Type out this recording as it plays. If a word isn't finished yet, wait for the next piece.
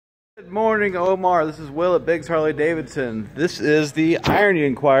Good morning, Omar. This is Will at Biggs Harley Davidson. This is the iron you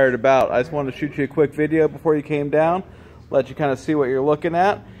inquired about. I just wanted to shoot you a quick video before you came down, let you kind of see what you're looking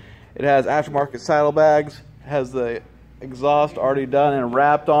at. It has aftermarket saddlebags, has the exhaust already done and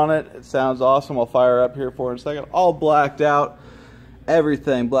wrapped on it. It sounds awesome. I'll fire up here for it in a second. All blacked out,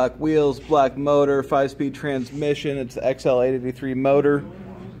 everything. Black wheels, black motor, 5-speed transmission. It's the XL883 motor.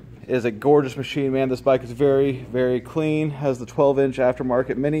 It is a gorgeous machine, man. This bike is very, very clean. Has the 12-inch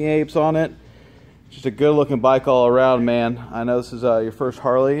aftermarket mini apes on it. Just a good looking bike all around, man. I know this is your first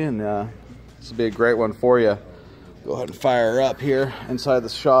Harley, and this will be a great one for you. Go ahead and fire her up here inside the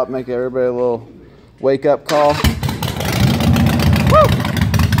shop, make everybody a little wake up call. Woo!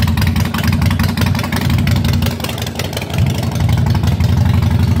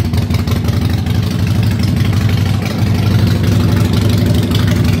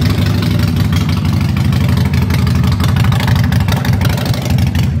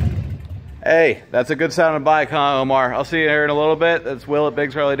 Hey, that's a good sounding bike, huh, Omar? I'll see you here in a little bit. That's Will at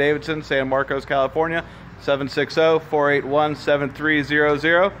Biggs Harley Davidson, San Marcos, California,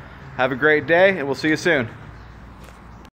 760-481-7300. Have a great day, and we'll see you soon.